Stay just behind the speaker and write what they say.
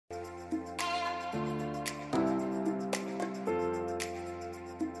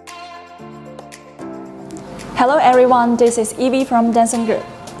Hello everyone, this is Evie from Densen Group.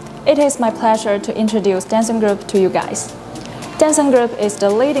 It is my pleasure to introduce Densen Group to you guys. Densen Group is the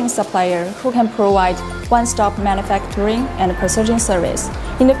leading supplier who can provide one-stop manufacturing and precision service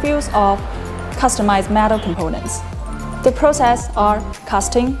in the fields of customized metal components. The process are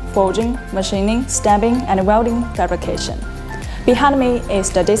casting, forging, machining, stamping, and welding fabrication. Behind me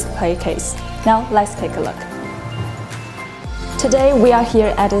is the display case. Now let's take a look. Today we are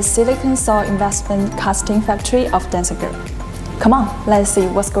here at the Silicon Saw Investment Casting Factory of Densen Group. Come on, let's see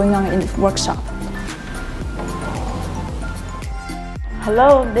what's going on in the workshop.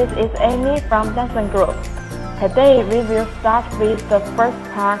 Hello, this is Amy from Densen Group. Today we will start with the first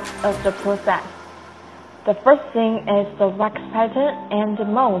part of the process. The first thing is the wax pattern and the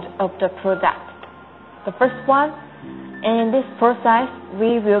mold of the product. The first one, in this process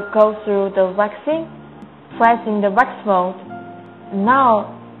we will go through the waxing, pressing the wax mold.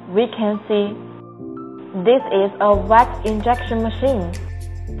 Now we can see this is a wax injection machine.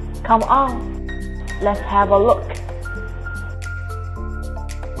 Come on, let's have a look.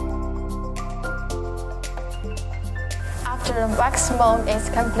 After the wax mold is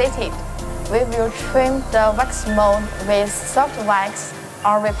completed, we will trim the wax mold with soft wax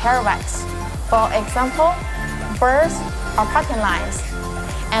or repair wax. For example, burrs or parting lines.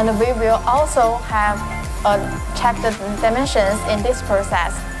 And we will also have check the dimensions in this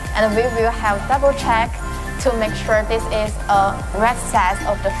process, and we will have double check to make sure this is a right size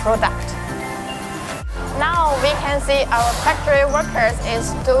of the product. Now we can see our factory workers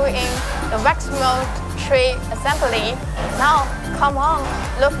is doing the wax mold tray assembly. Now come on,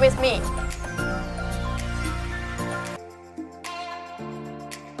 look with me.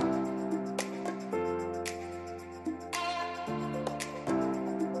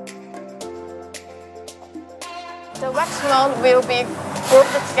 The wax mold will be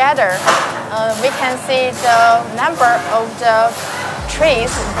grouped together. We can see the number of the trees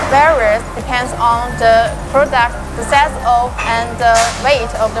varies depends on the product, the size of and the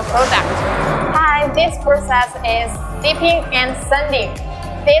weight of the product. Hi, this process is dipping and sanding.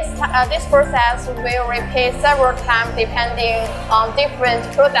 This process will repeat several times depending on different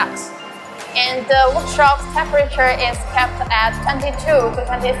products. And the workshop's temperature is kept at 22 to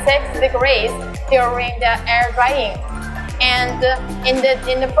 26 degrees during the air drying. And in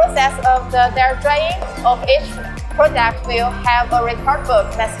the process of the air drying of each product, we'll have a record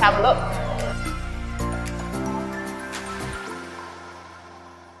book. Let's have a look.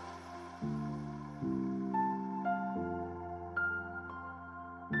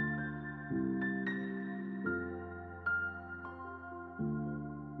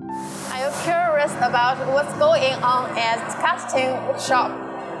 Are you curious about what's going on at casting workshop?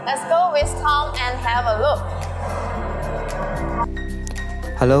 Let's go with Tom and have a look.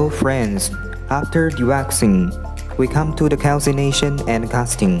 Hello friends, after dewaxing, we come to the calcination and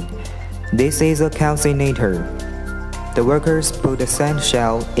casting. This is a calcinator. The workers put the sand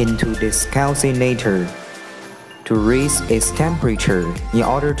shell into this calcinator to raise its temperature in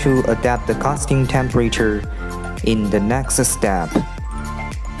order to adapt the casting temperature in the next step.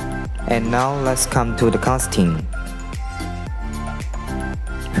 And now let's come to the casting.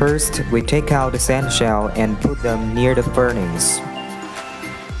 First, we take out the sand shell and put them near the furnace.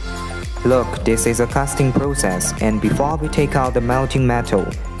 Look, this is a casting process, and before we take out the melting metal,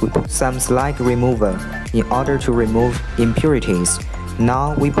 we put some slag remover in order to remove impurities.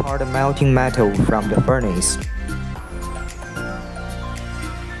 Now we pour the melting metal from the furnace.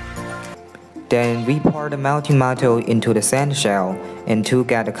 Then we pour the melting metal into the sand shell and to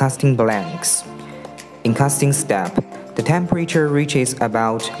get the casting blanks. In casting step, the temperature reaches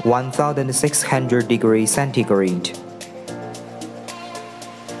about 1600 degrees centigrade.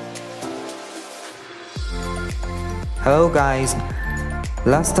 Hello guys!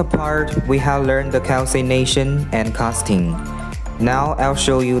 Last part we have learned the calcination and casting. Now I'll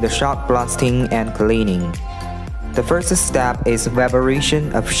show you the shot blasting and cleaning. The first step is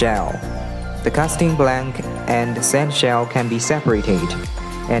evaporation of shell. The casting blank and sand shell can be separated,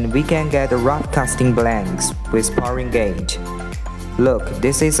 and we can get the rough casting blanks with pouring gate. Look,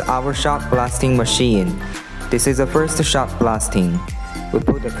 this is our shot blasting machine. This is the first shot blasting. We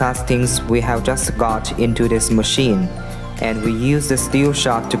put the castings we have just got into this machine, and we use the steel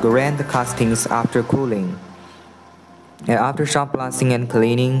shot to grind the castings after cooling. And after shot blasting and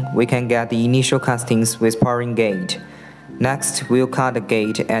cleaning, we can get the initial castings with pouring gate. Next, we'll cut the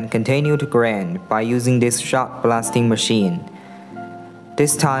gate and continue to grind by using this shot blasting machine.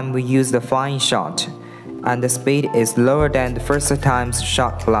 This time we use the fine shot, and the speed is lower than the first time's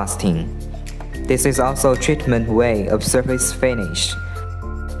shot blasting. This is also a treatment way of surface finish.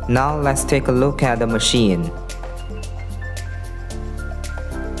 Now let's take a look at the machine.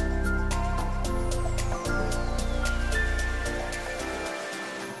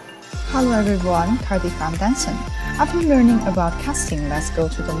 Hello everyone, Cardi from Densen. After learning about casting, let's go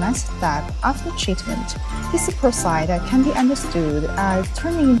to the next step after treatment. This is a process that can be understood as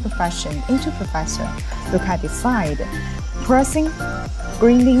turning imperfection into perfection. Look at this slide. Pressing,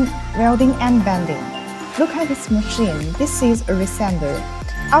 grinding, welding, and bending. Look at this machine. This is a resander.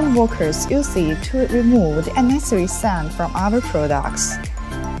 Our workers use it to remove the unnecessary sand from our products.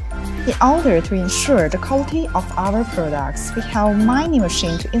 In order to ensure the quality of our products, we have many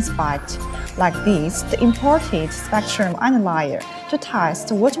machines to inspect, like this, the imported spectrum analyzer, to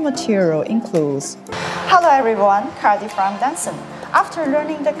test what material includes. Hello everyone, Cardi from Densen. After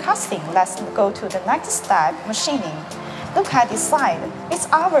learning the casting, let's go to the next step, machining. Look at this slide. It's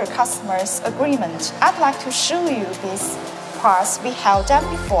our customer's agreement. I'd like to show you these parts we have done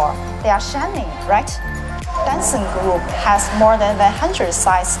before. They are shining, right? Densen Group has more than 100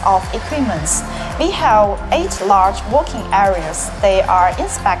 sites of equipments. We have 8 large working areas. They are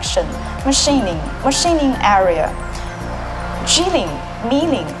inspection, machining area, drilling,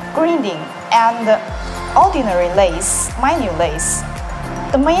 milling, grinding, and ordinary lathe, manual lathe.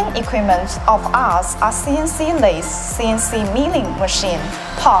 The main equipment of us are CNC lathe, CNC milling machine,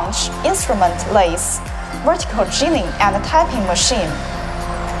 punch, instrument lathe, vertical drilling, and typing machine.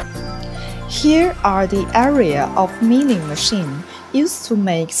 Here are the area of milling machine used to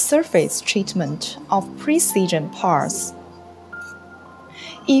make surface treatment of precision parts.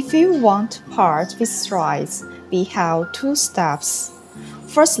 If you want parts with strides, we have 2 steps.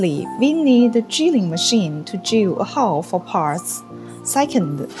 Firstly, we need a drilling machine to drill a hole for parts.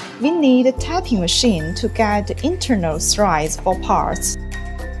 Second, we need a tapping machine to get the internal strides for parts.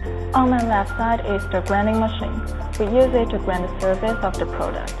 On my left side is the grinding machine. We use it to grind the surface of the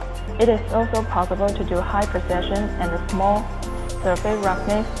product. It is also possible to do high precision and small surface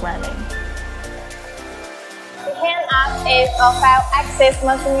roughness grinding. The hand-up is a 5-axis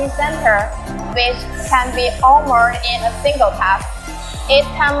machining center, which can be armored in a single pass. It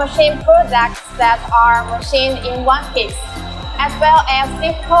can machine products that are machined in one piece, as well as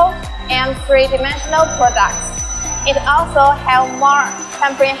simple and 3-dimensional products. It also has more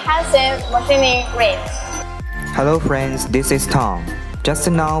comprehensive machining range. Hello friends, this is Tom. Just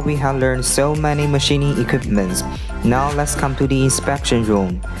now we have learned so many machining equipments. Now let's come to the inspection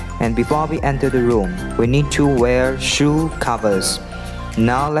room. And before we enter the room, we need to wear shoe covers.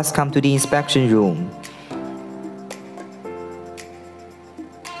 Now let's come to the inspection room.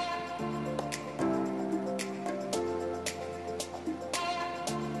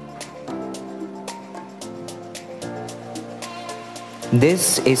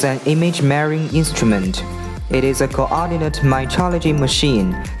 This is an image measuring instrument. It is a coordinate metrology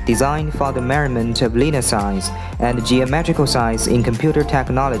machine designed for the measurement of linear size and geometrical size in computer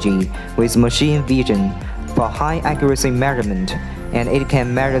technology with machine vision for high accuracy measurement, and it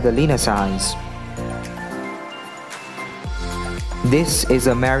can measure the linear size. This is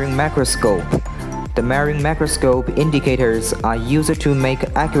a measuring microscope. The measuring microscope indicators are used to make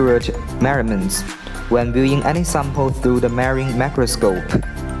accurate measurements when viewing any sample through the measuring microscope.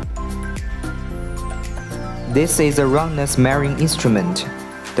 This is a roundness measuring instrument.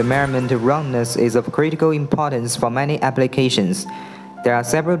 The measurement of roundness is of critical importance for many applications. There are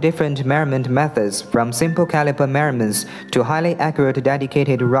several different measurement methods, from simple caliper measurements to highly accurate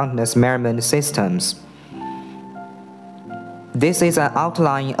dedicated roundness measurement systems. This is an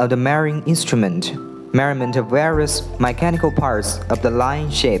outline of the measuring instrument, measurement of various mechanical parts of the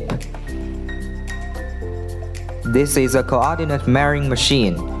line shape. This is a coordinate measuring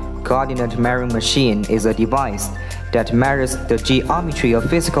machine. Coordinate measuring machine is a device that measures the geometry of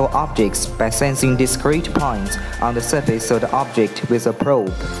physical objects by sensing discrete points on the surface of the object with a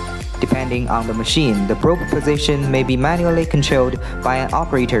probe. Depending on the machine, the probe position may be manually controlled by an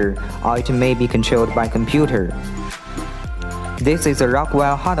operator, or it may be controlled by a computer. This is a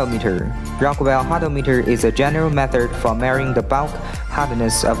Rockwell hardometer. Rockwell hardometer is a general method for measuring the bulk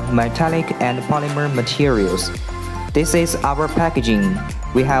hardness of metallic and polymer materials. This is our packaging.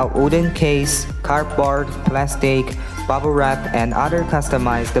 We have wooden case, cardboard, plastic, bubble wrap, and other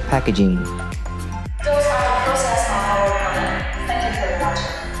customized packaging. Those are the process of our product. Thank you for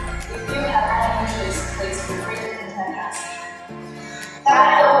watching. If you have any interest, please feel free to contact us.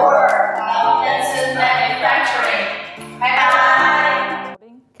 That's the word of Densen Manufacturing. Bye-bye.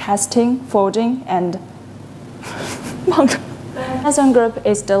 Casting, forging, and Densen Group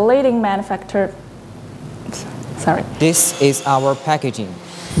is the leading manufacturer. Sorry. This is our packaging.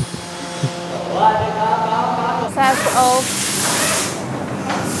 Process of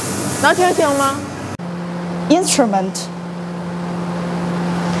能听清吗？ Instrument.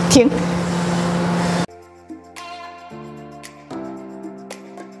 停。